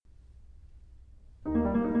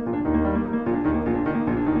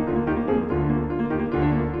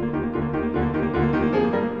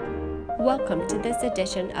welcome to this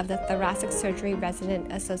edition of the Thoracic Surgery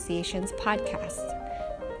Resident Association's podcast.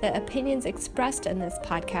 The opinions expressed in this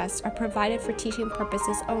podcast are provided for teaching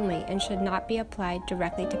purposes only and should not be applied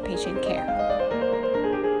directly to patient care.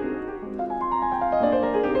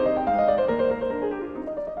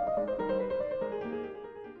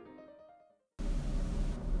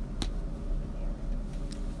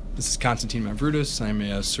 This is Constantine Mavroudis. I'm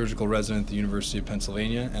a surgical resident at the University of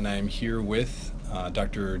Pennsylvania, and I am here with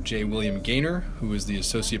Dr. J. William Gaynor, who is the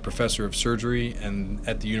Associate Professor of Surgery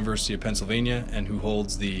at the University of Pennsylvania and who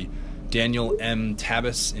holds the Daniel M.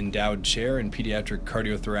 Tabas Endowed Chair in Pediatric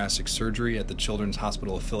Cardiothoracic Surgery at the Children's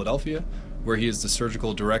Hospital of Philadelphia, where he is the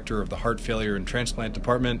Surgical Director of the Heart Failure and Transplant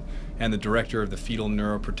Department and the Director of the Fetal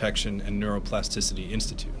Neuroprotection and Neuroplasticity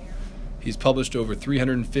Institute. He's published over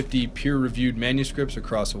 350 peer-reviewed manuscripts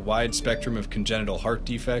across a wide spectrum of congenital heart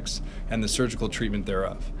defects and the surgical treatment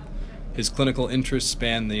thereof. His clinical interests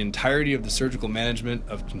span the entirety of the surgical management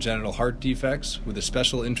of congenital heart defects, with a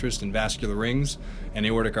special interest in vascular rings and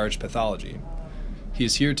aortic arch pathology. He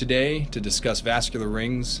is here today to discuss vascular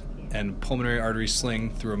rings and pulmonary artery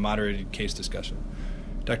sling through a moderated case discussion.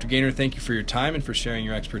 Dr. Gaynor, thank you for your time and for sharing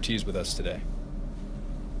your expertise with us today.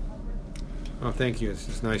 Well, thank you.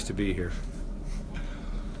 It's nice to be here.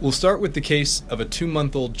 We'll start with the case of a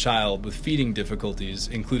 2-month-old child with feeding difficulties,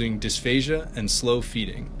 including dysphagia and slow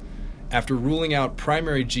feeding. After ruling out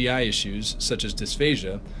primary GI issues, such as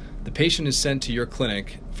dysphagia, the patient is sent to your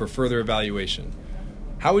clinic for further evaluation.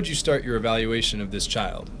 How would you start your evaluation of this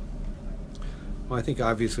child? Well, I think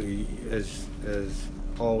obviously, as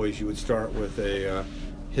always, you would start with a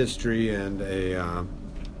history and a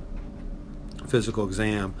physical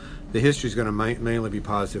exam. The history is going to mainly be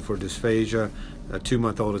positive for dysphagia. A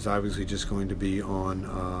 2-month-old is obviously just going to be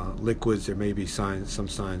on liquids. There may be some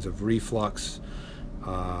signs of reflux,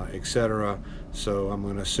 etc. So I'm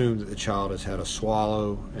going to assume that the child has had a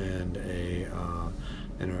swallow and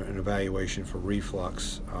an evaluation for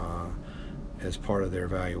reflux as part of their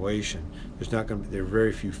evaluation. There are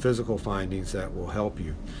very few physical findings that will help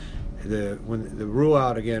you. When the rule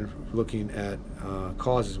out, again, looking at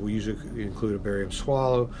causes, we usually include a barium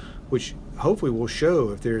swallow, which hopefully will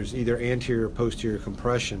show if there's either anterior or posterior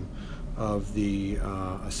compression of the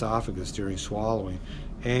esophagus during swallowing,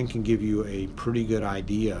 and can give you a pretty good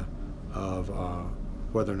idea of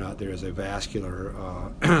whether or not there is a vascular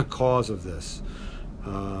cause of this.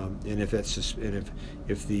 And if that's just, and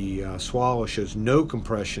if the swallow shows no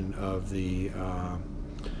compression of the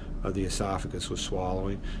esophagus with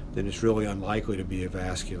swallowing, then it's really unlikely to be a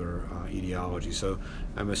vascular etiology. So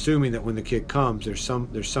I'm assuming that when the kid comes, there's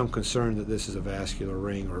some concern that this is a vascular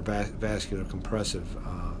ring or vascular compressive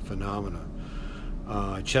phenomena.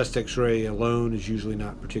 Chest X-ray alone is usually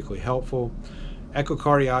not particularly helpful.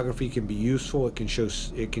 Echocardiography can be useful. It can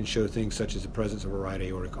show things such as the presence of a right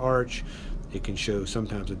aortic arch. It can show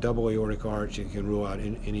sometimes a double aortic arch. It can rule out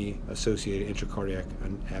any associated intracardiac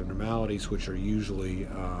abnormalities, which are usually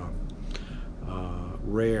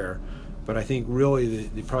rare. But I think really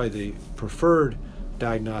probably the preferred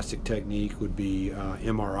diagnostic technique would be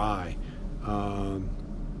MRI.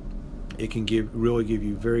 It can really give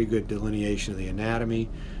you very good delineation of the anatomy.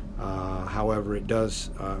 However, it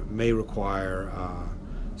may require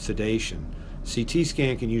sedation. CT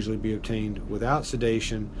scan can usually be obtained without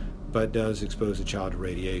sedation, but does expose the child to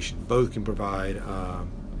radiation. Both can provide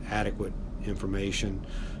adequate information,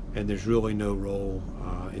 and there's really no role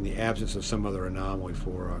in the absence of some other anomaly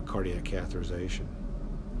for cardiac catheterization.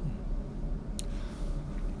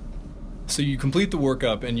 So you complete the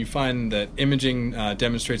workup and you find that imaging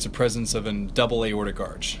demonstrates the presence of a double aortic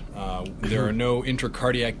arch. There are no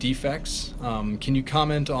intracardiac defects. Can you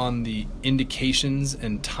comment on the indications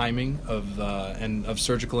and timing of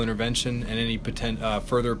surgical intervention and any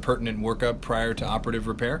further pertinent workup prior to operative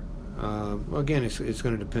repair? Well, again, it's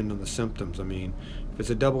going to depend on the symptoms. I mean, if it's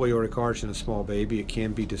a double aortic arch in a small baby, it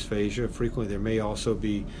can be dysphagia. Frequently, there may also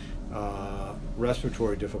be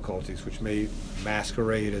respiratory difficulties, which may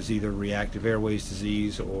masquerade as either reactive airways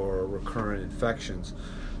disease or recurrent infections.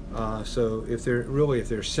 So if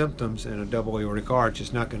there's symptoms in a double aortic arch,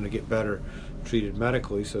 it's not going to get better treated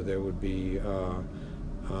medically, so there would be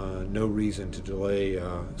no reason to delay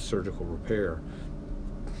surgical repair.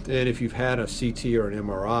 And if you've had a CT or an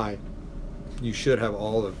MRI, you should have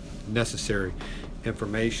all the necessary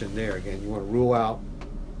information there. Again, you want to rule out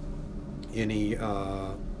any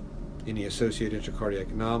associated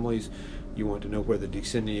intracardiac anomalies. You want to know where the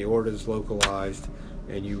descending aorta is localized,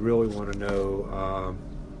 and you really want to know,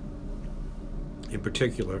 in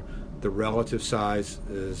particular, the relative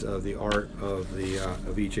sizes of the arc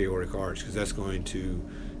of each aortic arch, because that's going to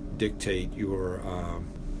dictate your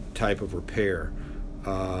type of repair.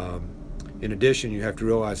 In addition, you have to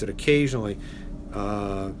realize that occasionally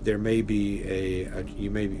there may be you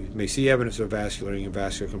may see evidence of vascular ring and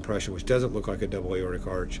vascular compression, which doesn't look like a double aortic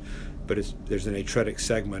arch, but there's an atretic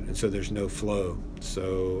segment, and so there's no flow.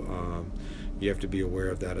 So you have to be aware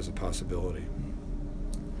of that as a possibility.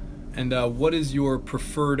 And what is your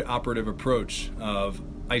preferred operative approach of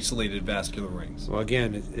isolated vascular rings? Well,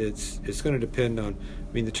 again, it's going to depend on.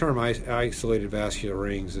 I mean, the term isolated vascular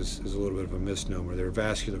rings is a little bit of a misnomer. There are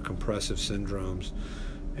vascular compressive syndromes,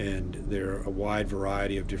 and there are a wide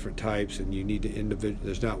variety of different types, and you need to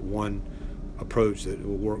there's not one approach that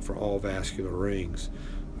will work for all vascular rings.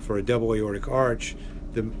 For a double aortic arch,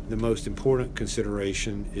 the most important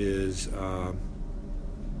consideration is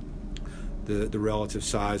the relative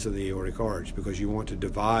size of the aortic arch, because you want to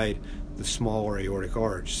divide the smaller aortic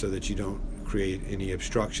arch so that you don't create any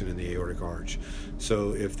obstruction in the aortic arch.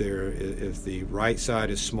 So if the right side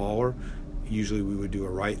is smaller, usually we would do a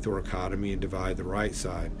right thoracotomy and divide the right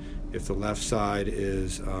side. If the left side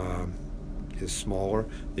is smaller,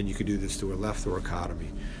 then you could do this through a left thoracotomy.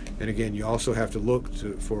 And again, you also have to look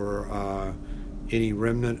for any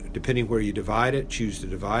remnant, depending where you divide it, choose to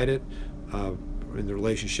divide it in the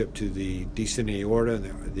relationship to the descending aorta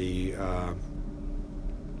and the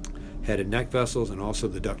head and neck vessels, and also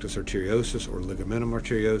the ductus arteriosus or ligamentum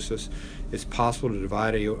arteriosus. It's possible to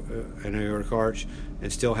divide an aortic arch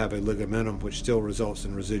and still have a ligamentum, which still results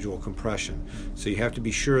in residual compression. So you have to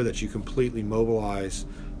be sure that you completely mobilize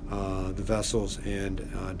the vessels and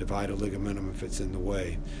divide a ligamentum if it's in the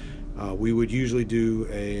way. We would usually do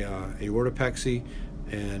a aortopexy,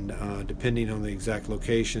 and depending on the exact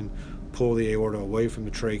location, pull the aorta away from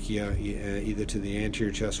the trachea, either to the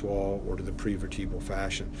anterior chest wall or to the prevertebral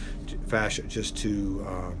fascia, just to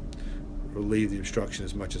relieve the obstruction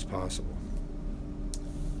as much as possible.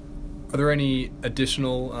 Are there any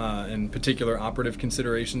additional and particular operative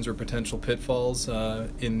considerations or potential pitfalls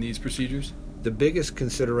in these procedures? The biggest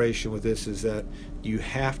consideration with this is that you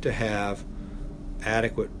have to have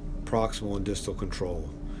adequate proximal and distal control.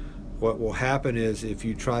 What will happen is if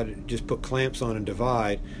you try to just put clamps on and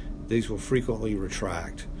divide, these will frequently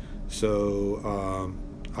retract. So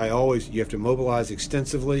you have to mobilize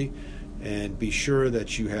extensively and be sure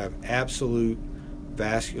that you have absolute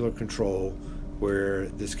vascular control where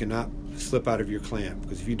this cannot slip out of your clamp.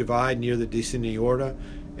 Because if you divide near the descending aorta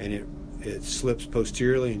and it slips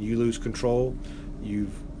posteriorly and you lose control,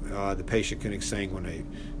 the patient can exsanguinate.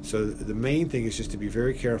 So the main thing is just to be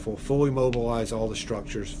very careful, fully mobilize all the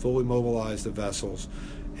structures, fully mobilize the vessels,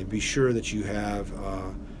 and be sure that you have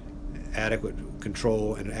adequate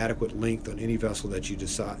control and adequate length on any vessel that you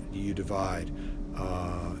divide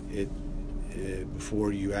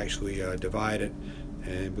before you actually divide it,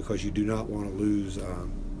 and because you do not want to lose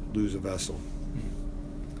a vessel.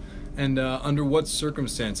 And under what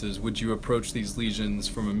circumstances would you approach these lesions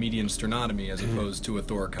from a median sternotomy as opposed to a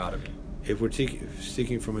thoracotomy? If we're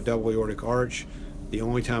speaking from a double aortic arch, the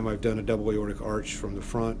only time I've done a double aortic arch from the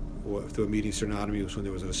front through a median sternotomy was when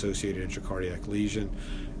there was an associated intracardiac lesion.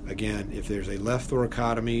 Again, if there's a left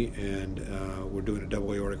thoracotomy and we're doing a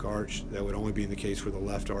double aortic arch, that would only be in the case where the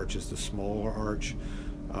left arch is the smaller arch.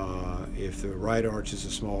 If the right arch is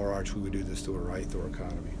a smaller arch, we would do this through a right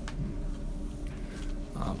thoracotomy.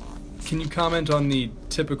 Can you comment on the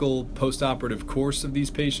typical postoperative course of these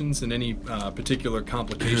patients and any particular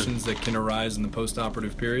complications that can arise in the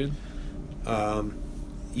postoperative period?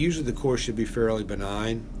 Usually the course should be fairly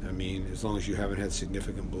benign. I mean, as long as you haven't had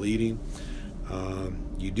significant bleeding.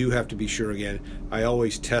 You do have to be sure, again, I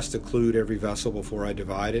always test occlude every vessel before I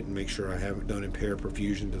divide it and make sure I haven't done impaired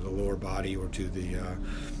perfusion to the lower body or to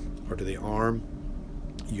the arm.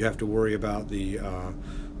 You have to worry about the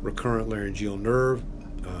recurrent laryngeal nerve,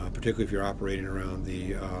 particularly if you're operating around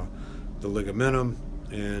the ligamentum,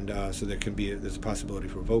 and so there's a possibility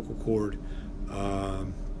for vocal cord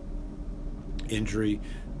injury.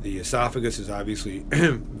 The esophagus is obviously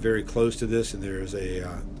very close to this, and there is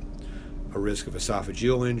a risk of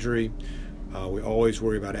esophageal injury. We always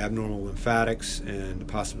worry about abnormal lymphatics and the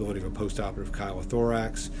possibility of a postoperative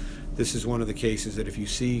chylothorax. This is one of the cases that if you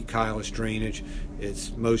see chylous drainage,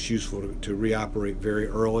 it's most useful to reoperate very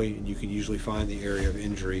early, and you can usually find the area of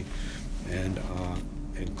injury and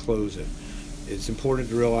close it. It's important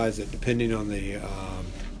to realize that depending on the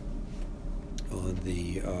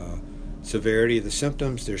severity of the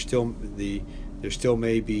symptoms, there still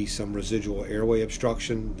may be some residual airway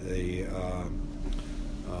obstruction. The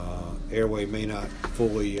airway may not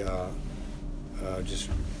fully just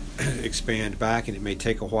expand back, and it may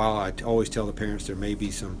take a while. I always tell the parents there may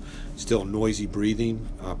be some still noisy breathing,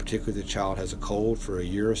 particularly if the child has a cold for a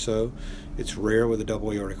year or so. It's rare with a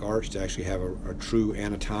double aortic arch to actually have a true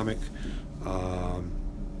anatomic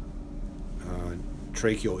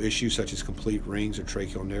tracheal issue, such as complete rings or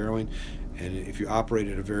tracheal narrowing. And if you operate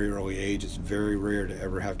at a very early age, it's very rare to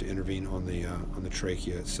ever have to intervene on the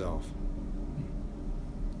trachea itself.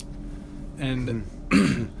 And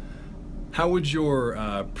how would your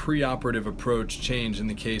preoperative approach change in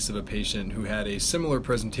the case of a patient who had a similar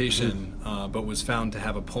presentation but was found to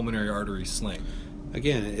have a pulmonary artery sling?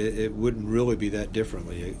 Again, it wouldn't really be that different.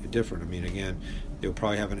 I mean, again, you'll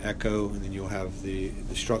probably have an echo, and then you'll have the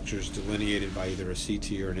structures delineated by either a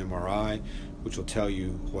CT or an MRI, which will tell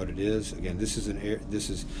you what it is. Again, this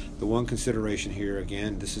is the one consideration here.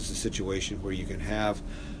 Again, this is a situation where you can have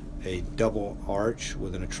a double arch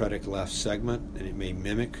with an atretic left segment, and it may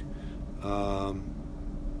mimic a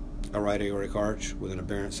right aortic arch with an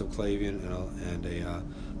aberrant subclavian and a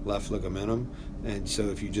left ligamentum. And so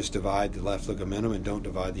if you just divide the left ligamentum and don't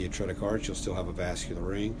divide the atretic arch, you'll still have a vascular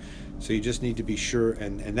ring. So you just need to be sure,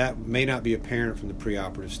 and that may not be apparent from the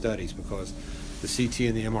preoperative studies, because the CT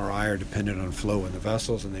and the MRI are dependent on flow in the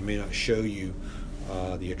vessels, and they may not show you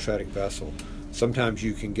the atretic vessel. Sometimes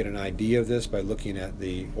you can get an idea of this by looking at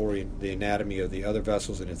the anatomy of the other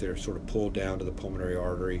vessels and if they're sort of pulled down to the pulmonary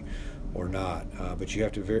artery or not. But you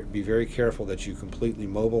have to be very careful that you completely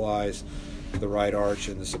mobilize the right arch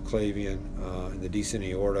and the subclavian and the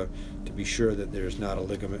descending aorta to be sure that there's not a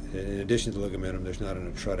ligament, in addition to the ligamentum, there's not an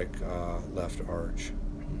atretic left arch.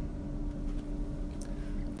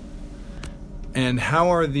 And how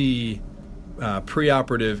are the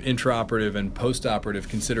preoperative, intraoperative, and postoperative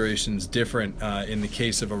considerations different in the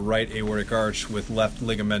case of a right aortic arch with left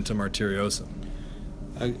ligamentum arteriosum?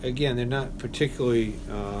 Again, they're not particularly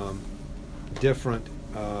different.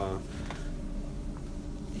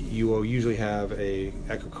 You will usually have a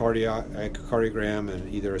echocardiogram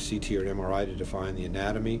and either a CT or an MRI to define the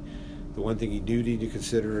anatomy. The one thing you do need to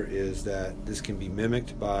consider is that this can be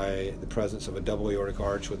mimicked by the presence of a double aortic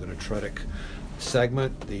arch with an atretic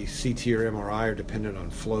segment. The CT or MRI are dependent on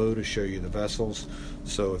flow to show you the vessels.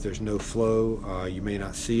 So if there's no flow, you may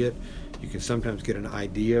not see it. You can sometimes get an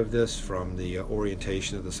idea of this from the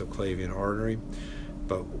orientation of the subclavian artery.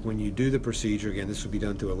 But when you do the procedure, again, this would be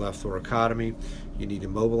done through a left thoracotomy. You need to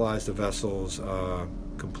mobilize the vessels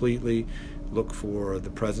completely, look for the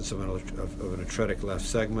presence of an atretic left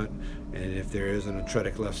segment, and if there is an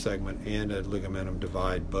atretic left segment and a ligamentum,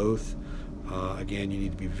 divide both. Again, you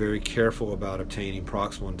need to be very careful about obtaining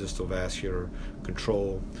proximal and distal vascular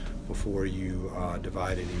control before you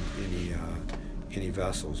divide any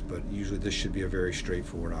vessels, but usually this should be a very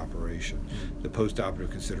straightforward operation. The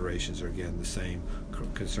postoperative considerations are again the same,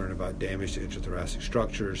 concern about damage to intrathoracic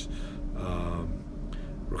structures,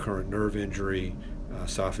 recurrent nerve injury,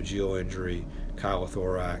 esophageal injury,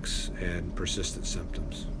 chylothorax, and persistent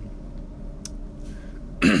symptoms.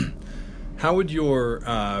 How would your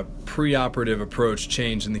preoperative approach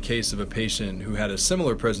change in the case of a patient who had a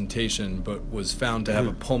similar presentation but was found to have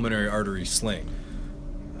a pulmonary artery sling?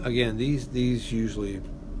 Again, these usually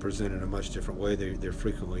present in a much different way. They're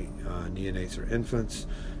frequently neonates or infants.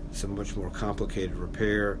 It's a much more complicated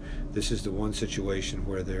repair. This is the one situation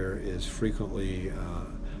where there is frequently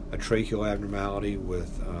a tracheal abnormality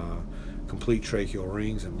with complete tracheal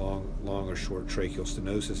rings and long or short tracheal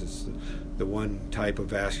stenosis. It's the one type of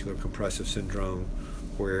vascular compressive syndrome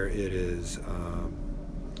where it is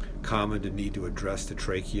common to need to address the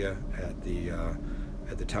trachea at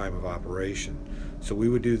the time of operation. So we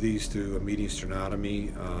would do these through a median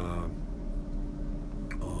sternotomy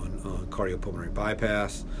on cardiopulmonary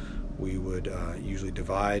bypass. We would usually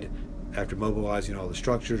divide, after mobilizing all the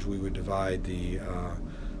structures, we would divide the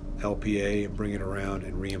LPA and bring it around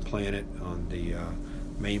and reimplant it on the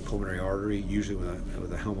main pulmonary artery, usually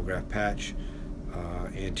with a Helmograft patch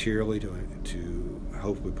anteriorly to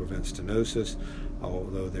hopefully prevent stenosis.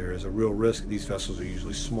 Although there is a real risk, these vessels are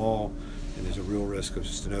usually small, and there's a real risk of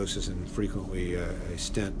stenosis, and frequently a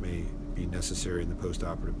stent may be necessary in the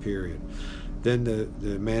postoperative period. Then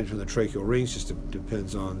the management of the tracheal rings just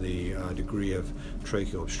depends on the degree of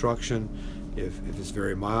tracheal obstruction. If it's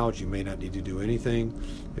very mild, you may not need to do anything.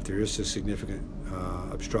 If there is a significant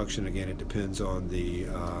obstruction, again, it depends on the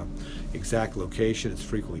exact location. It's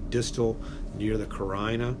frequently distal, near the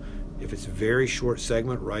carina. If it's a very short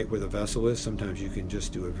segment, right where the vessel is, sometimes you can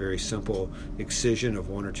just do a very simple excision of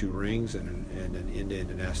one or two rings and an end-to-end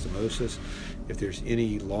anastomosis. If there's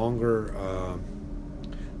any longer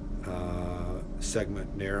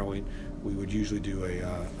segment narrowing, we would usually do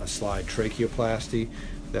a slide tracheoplasty,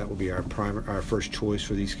 that will be our first choice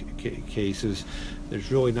for these cases.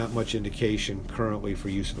 There's really not much indication currently for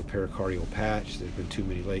use of a pericardial patch. There's been too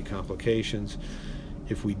many late complications.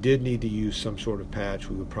 If we did need to use some sort of patch,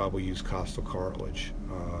 we would probably use costal cartilage.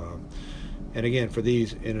 And again, for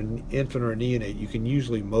these, in an infant or a neonate, you can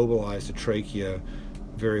usually mobilize the trachea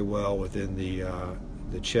very well within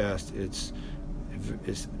the chest. It's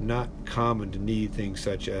not common to need things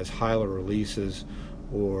such as hilar releases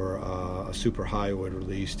or a suprahyoid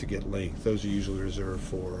release to get length. Those are usually reserved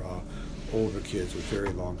for older kids with very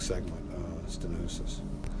long segment stenosis.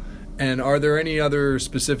 And are there any other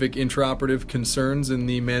specific intraoperative concerns in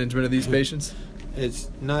the management of these patients? It's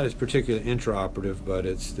not as particularly intraoperative, but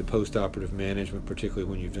it's the postoperative management, particularly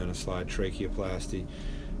when you've done a slide tracheoplasty.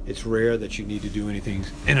 It's rare that you need to do anything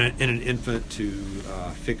in an infant to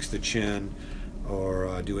fix the chin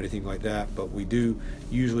or do anything like that, but we do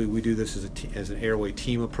this as an airway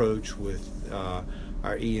team approach with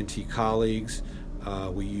our ENT colleagues.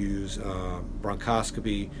 We use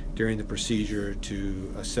bronchoscopy during the procedure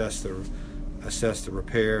to assess the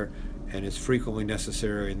repair, and it's frequently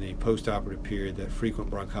necessary in the postoperative period that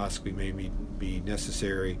frequent bronchoscopy may be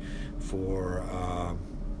necessary for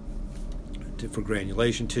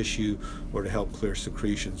granulation tissue or to help clear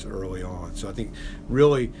secretions early on. So I think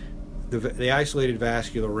really the isolated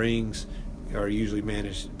vascular rings are usually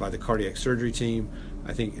managed by the cardiac surgery team.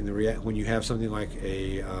 I think when you have something like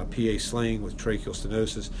a PA sling with tracheal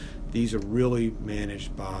stenosis, these are really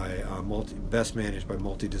managed by best managed by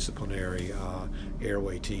multidisciplinary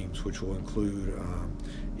airway teams, which will include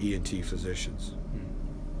ENT physicians.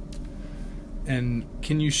 And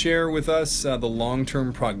can you share with us the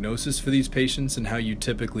long-term prognosis for these patients and how you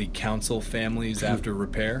typically counsel families after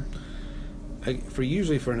repair?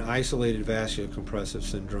 Usually for an isolated vascular compressive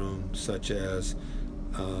syndrome, such as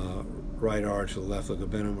right arch with left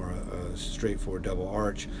ligamentum or a straightforward double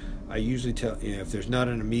arch, I usually tell, if there's not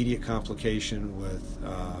an immediate complication with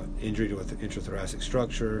injury to the intrathoracic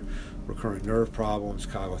structure, recurrent nerve problems,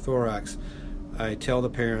 chylothorax, I tell the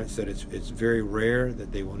parents that it's very rare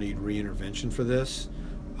that they will need reintervention for this,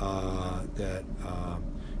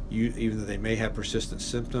 even though they may have persistent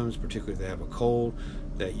symptoms, particularly if they have a cold,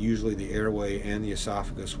 that usually the airway and the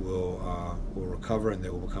esophagus will recover and they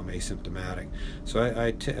will become asymptomatic. So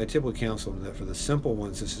I typically counsel them that for the simple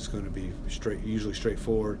ones, this is going to be usually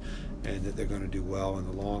straightforward, and that they're going to do well in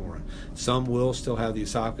the long run. Some will still have the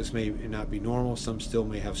esophagus may not be normal. Some still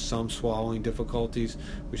may have some swallowing difficulties,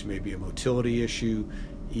 which may be a motility issue,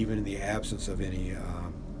 even in the absence of any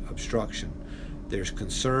obstruction. There's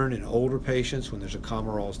concern in older patients when there's a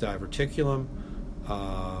Cameral's diverticulum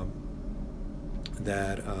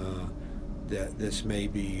that this may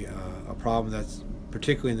be a problem. That's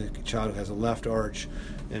particularly in the child who has a left arch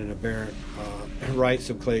and an aberrant right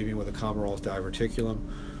subclavian with a Cameral's diverticulum.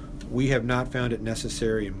 We have not found it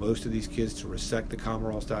necessary in most of these kids to resect the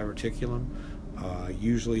Cameral's diverticulum.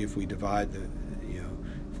 Usually, if we divide the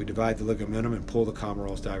ligamentum and pull the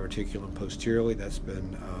Cameral's diverticulum posteriorly, that's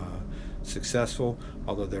been successful,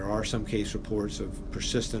 although there are some case reports of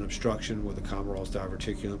persistent obstruction with the Cameral's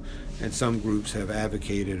diverticulum, and some groups have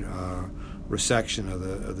advocated resection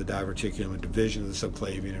of the diverticulum and division of the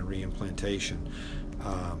subclavian and reimplantation.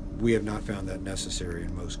 We have not found that necessary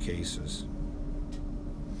in most cases.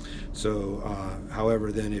 So,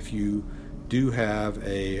 however, then if you do have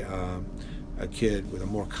a kid with a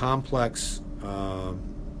more complex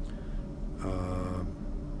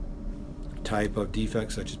type of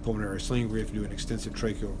defect, such as pulmonary sling, where you have to do an extensive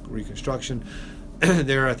tracheal reconstruction,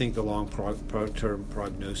 there I think the long-term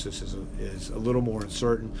prognosis is a little more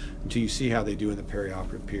uncertain until you see how they do in the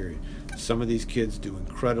perioperative period. Some of these kids do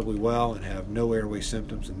incredibly well and have no airway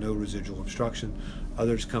symptoms and no residual obstruction.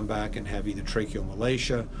 Others come back and have either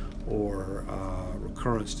tracheomalacia or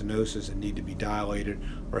recurrent stenosis and need to be dilated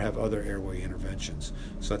or have other airway interventions.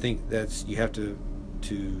 So I think you have to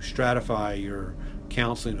stratify your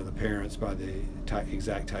counseling of the parents by the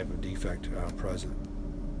exact type of defect present.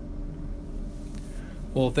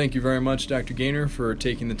 Well, thank you very much, Dr. Gaynor, for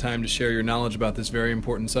taking the time to share your knowledge about this very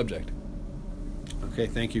important subject. Okay,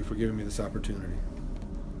 thank you for giving me this opportunity.